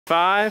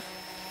5,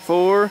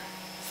 4,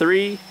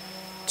 3,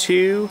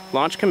 2,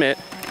 launch commit.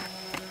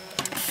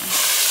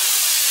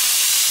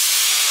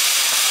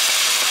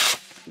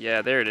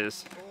 Yeah, there it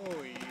is.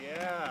 Oh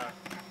yeah.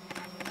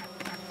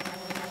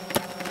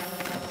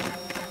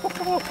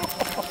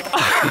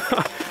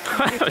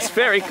 That was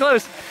very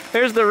close.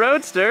 There's the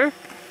Roadster,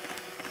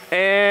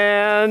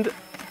 and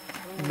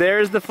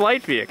there's the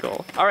flight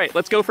vehicle. All right,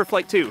 let's go for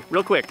flight 2,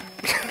 real quick.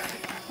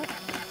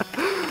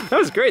 That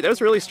was great, that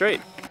was really straight.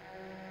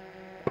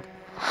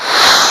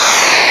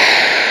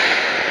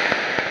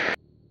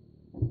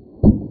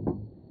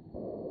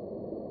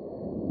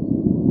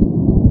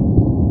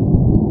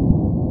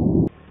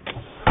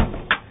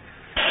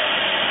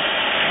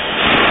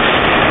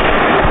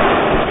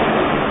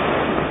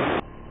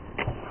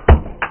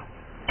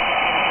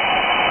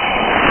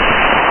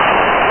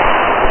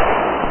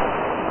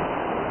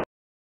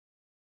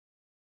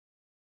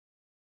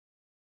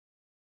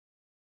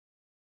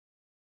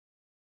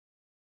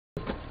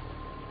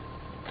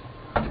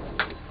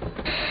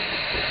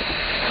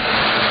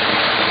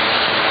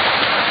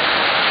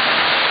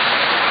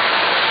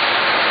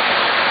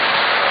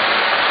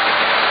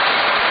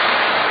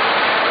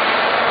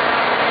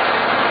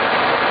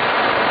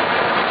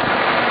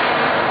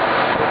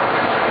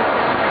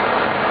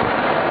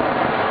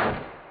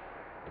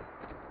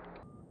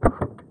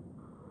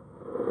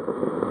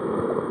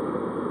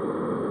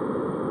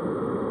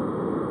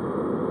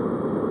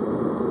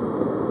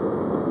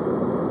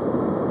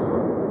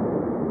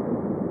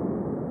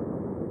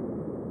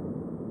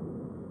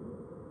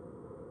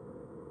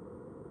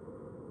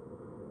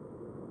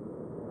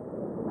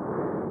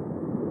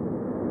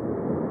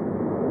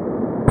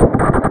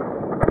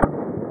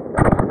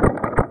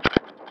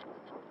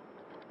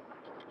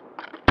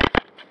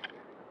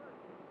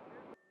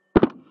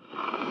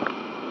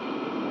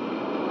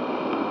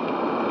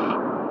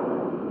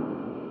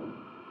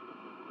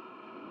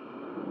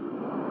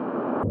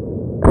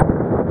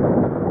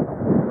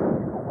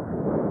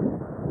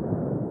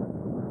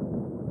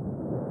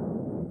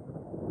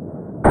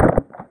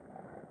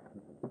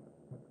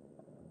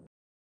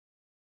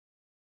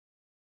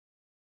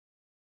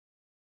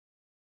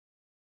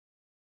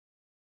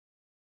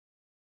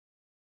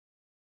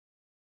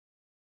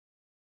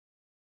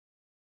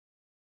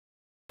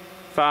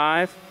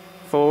 Five,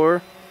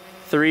 4,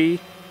 3,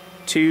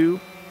 2,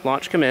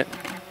 launch commit.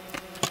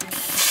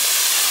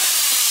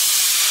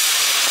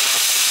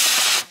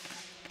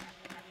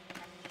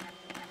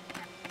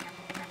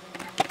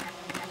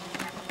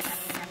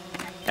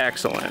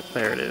 Excellent,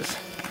 there it is.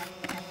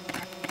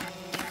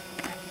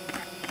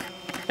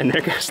 And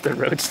there goes the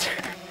Roadster.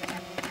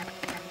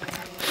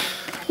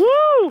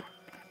 Woo!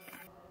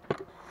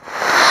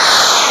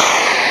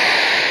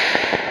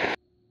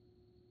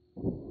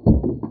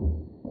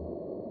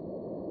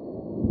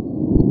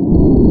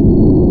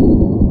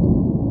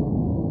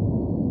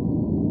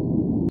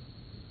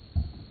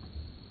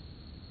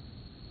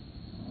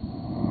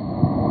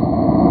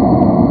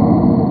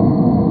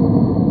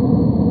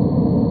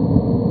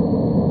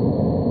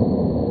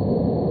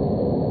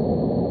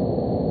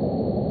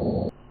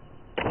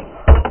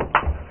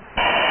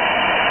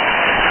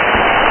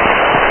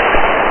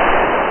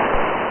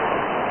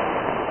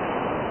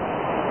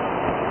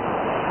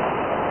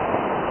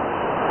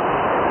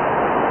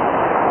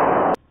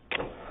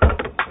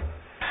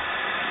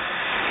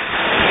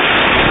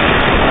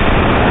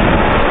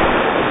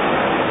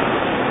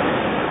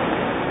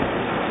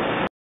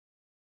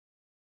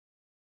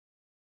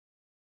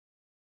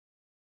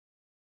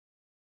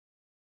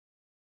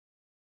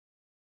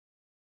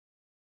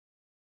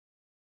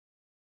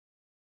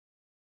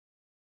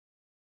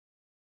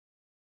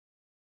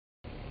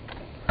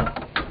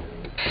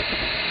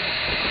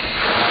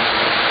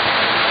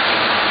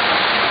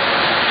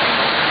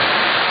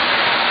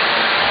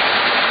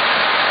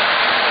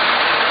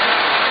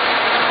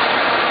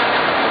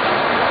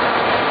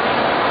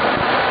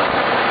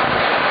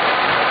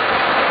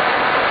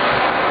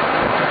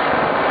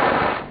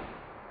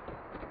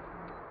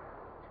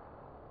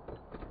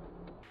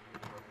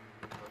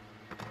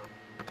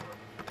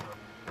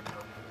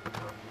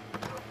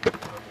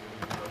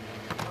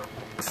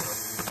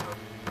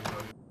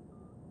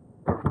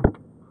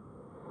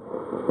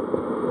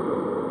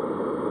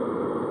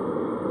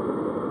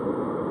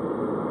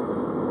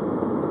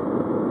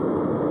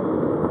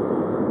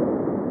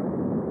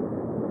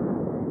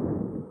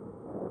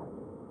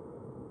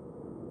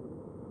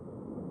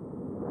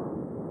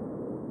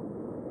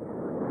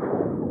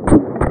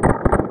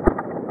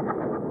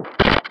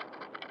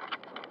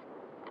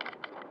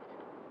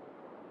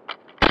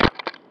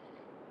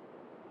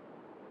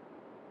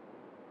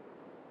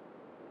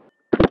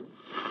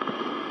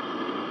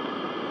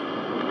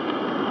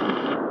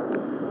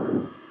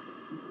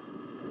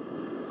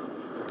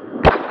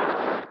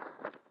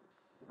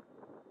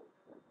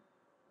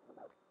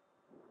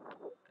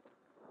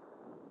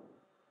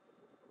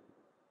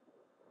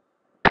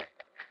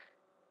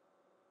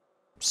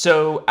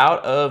 So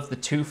out of the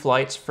 2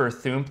 flights for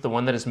Thump, the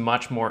one that is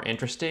much more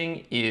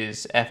interesting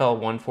is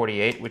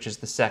FL-148, which is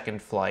the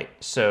second flight.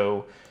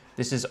 So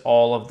this is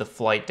all of the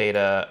flight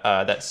data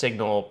that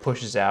Signal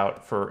pushes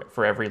out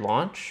for every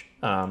launch.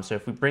 So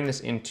if we bring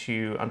this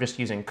into, I'm just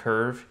using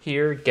curve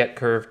here,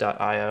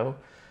 getcurve.io.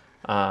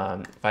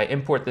 If I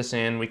import this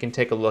in, we can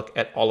take a look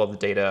at all of the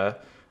data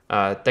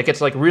that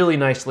gets like really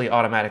nicely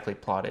automatically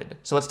plotted.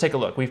 So let's take a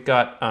look. We've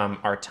got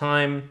our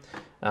time,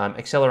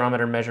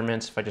 accelerometer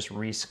measurements. If I just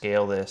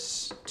rescale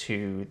this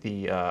to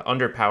the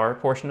under power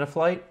portion of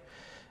flight.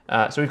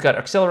 So we've got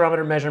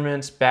accelerometer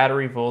measurements,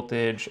 battery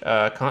voltage,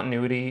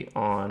 continuity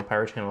on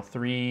Pyro Channel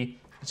 3. You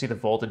can see the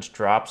voltage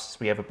drops.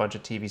 We have a bunch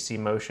of TVC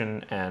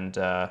motion, and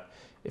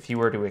if you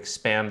were to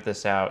expand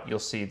this out, you'll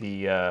see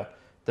the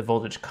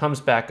voltage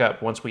comes back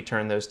up once we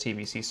turn those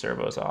TVC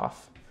servos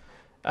off.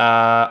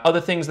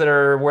 Other things that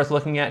are worth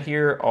looking at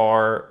here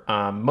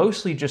are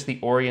mostly just the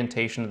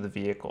orientation of the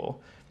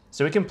vehicle.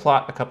 So we can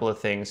plot a couple of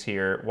things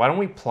here. Why don't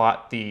we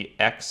plot the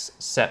X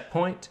set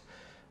point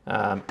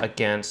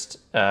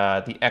against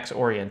the X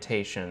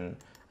orientation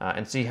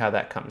and see how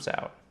that comes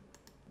out.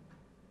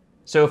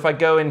 So if I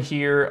go in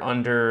here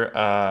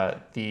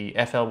under the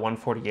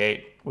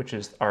FL148, which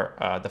is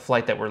the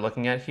flight that we're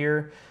looking at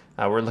here,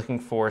 we're looking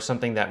for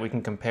something that we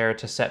can compare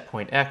to set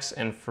point X,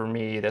 and for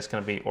me, that's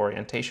going to be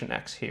orientation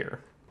X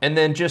here. And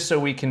then just so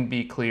we can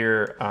be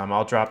clear,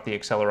 I'll drop the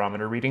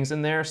accelerometer readings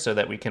in there so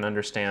that we can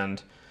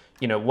understand,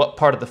 you know, what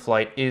part of the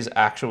flight is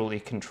actually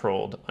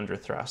controlled under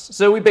thrust.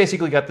 So we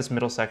basically got this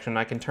middle section.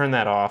 I can turn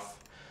that off,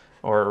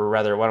 or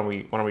rather, why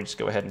don't we just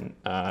go ahead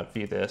and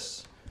view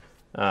this.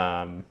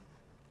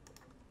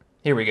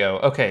 Here we go.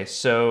 Okay,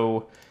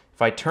 so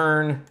if I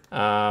turn,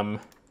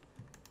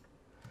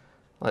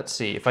 let's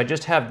see, if I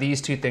just have these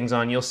two things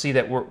on, you'll see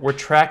that we're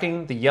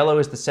tracking. The yellow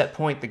is the set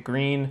point, the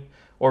green,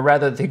 or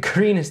rather the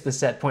green is the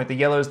set point, the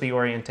yellow is the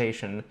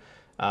orientation.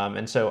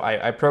 And so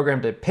I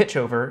programmed a pitch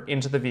over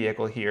into the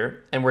vehicle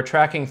here, and we're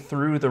tracking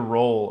through the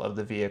roll of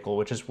the vehicle,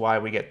 which is why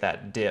we get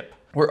that dip.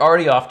 We're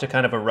already off to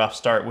kind of a rough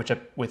start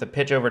with a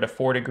pitch over to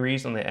 4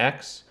 degrees on the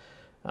X.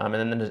 And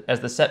then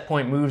as the set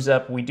point moves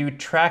up, we do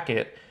track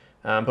it.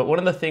 But one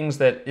of the things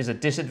that is a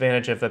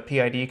disadvantage of a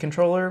PID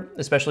controller,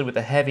 especially with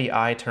a heavy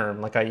I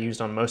term like I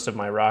used on most of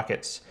my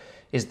rockets,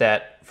 is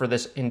that for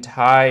this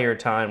entire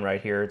time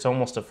right here, it's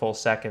almost a full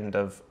second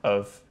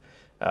of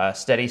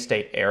steady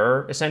state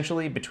error,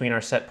 essentially, between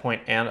our set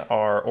point and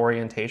our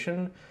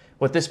orientation.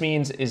 What this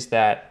means is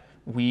that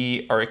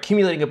we are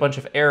accumulating a bunch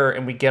of error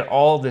and we get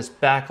all this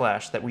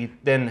backlash that we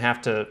then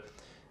have to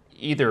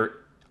either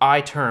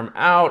I term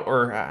out,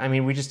 or I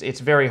mean, it's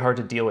very hard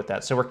to deal with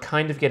that. So we're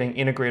kind of getting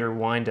integrator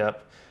wind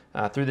up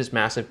through this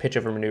massive pitch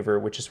over maneuver,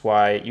 which is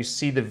why you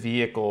see the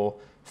vehicle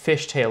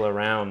fishtail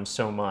around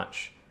so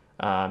much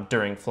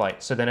during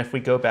flight. So then if we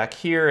go back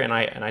here and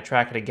I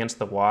track it against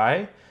the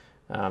Y,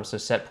 so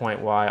set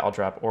point Y, I'll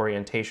drop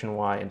orientation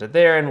Y into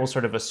there, and we'll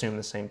sort of assume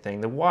the same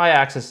thing. The Y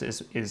axis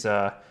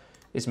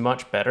is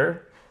much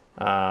better.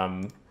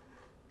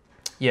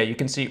 Yeah, you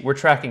can see we're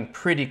tracking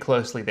pretty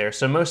closely there.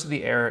 So most of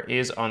the error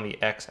is on the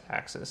X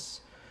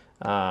axis.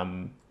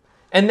 And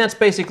that's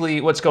basically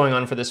what's going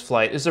on for this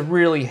flight. It's a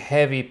really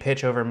heavy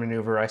pitch over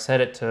maneuver. I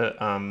set it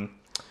to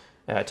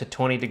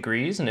 20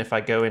 degrees. And if I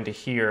go into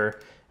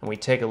here and we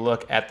take a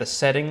look at the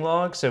setting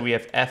log, so we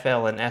have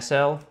FL and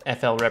SL.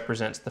 FL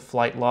represents the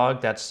flight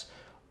log. That's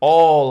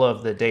all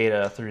of the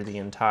data through the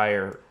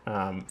entire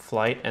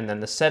flight. And then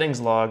the settings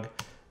log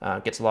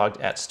gets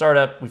logged at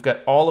startup. We've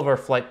got all of our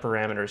flight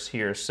parameters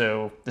here.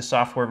 So the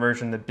software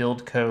version, the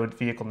build code,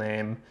 vehicle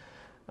name,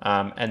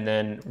 and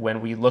then when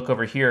we look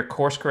over here,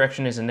 course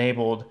correction is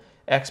enabled,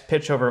 X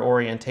pitch over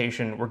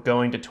orientation, we're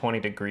going to 20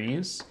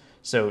 degrees.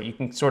 So you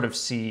can sort of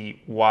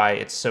see why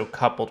it's so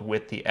coupled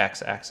with the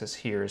X axis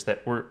here, is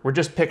that we're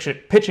just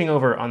pitching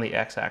over on the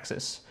X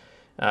axis.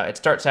 It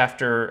starts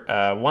after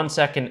 1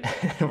 second,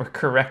 and we're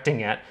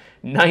correcting at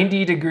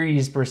 90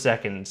 degrees per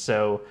second.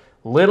 So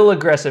little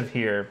aggressive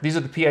here. These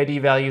are the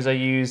PID values I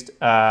used,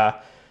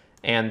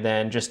 and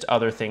then just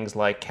other things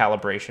like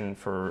calibration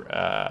for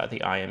the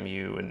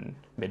IMU and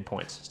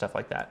midpoints, stuff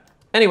like that.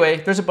 Anyway,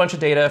 there's a bunch of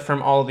data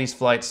from all of these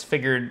flights.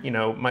 Figured, you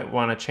know, might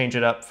want to change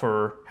it up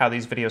for how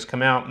these videos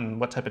come out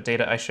and what type of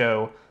data I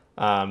show.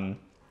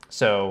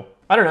 So,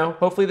 I don't know.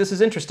 Hopefully this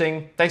is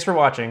interesting. Thanks for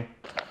watching.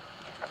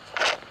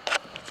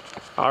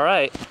 All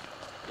right.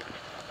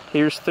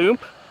 Here's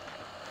Thump.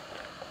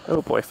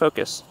 Oh boy,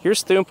 focus.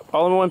 Here's Thump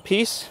all in one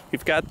piece.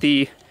 We've got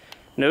the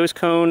nose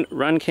cone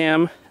run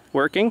cam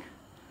working.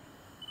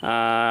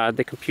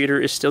 The computer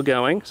is still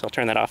going, so I'll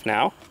turn that off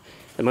now.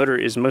 The motor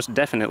is most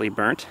definitely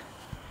burnt.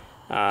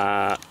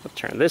 I'll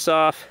turn this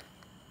off.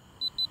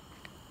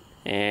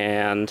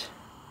 And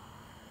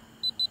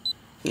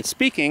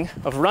speaking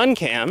of run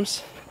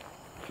cams,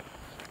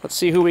 let's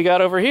see who we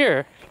got over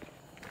here.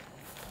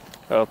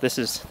 Oh,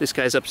 this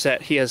guy's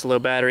upset. He has low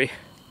battery.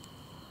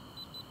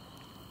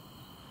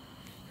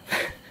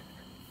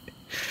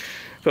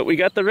 But we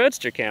got the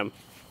Roadster cam.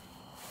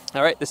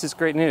 All right, this is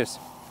great news.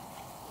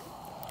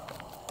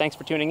 Thanks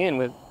for tuning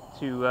in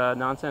to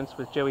Nonsense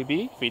with Joey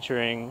B,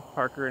 featuring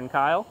Parker and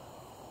Kyle.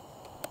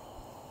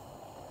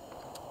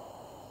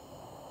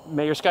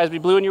 May your skies be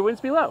blue and your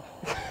winds be low.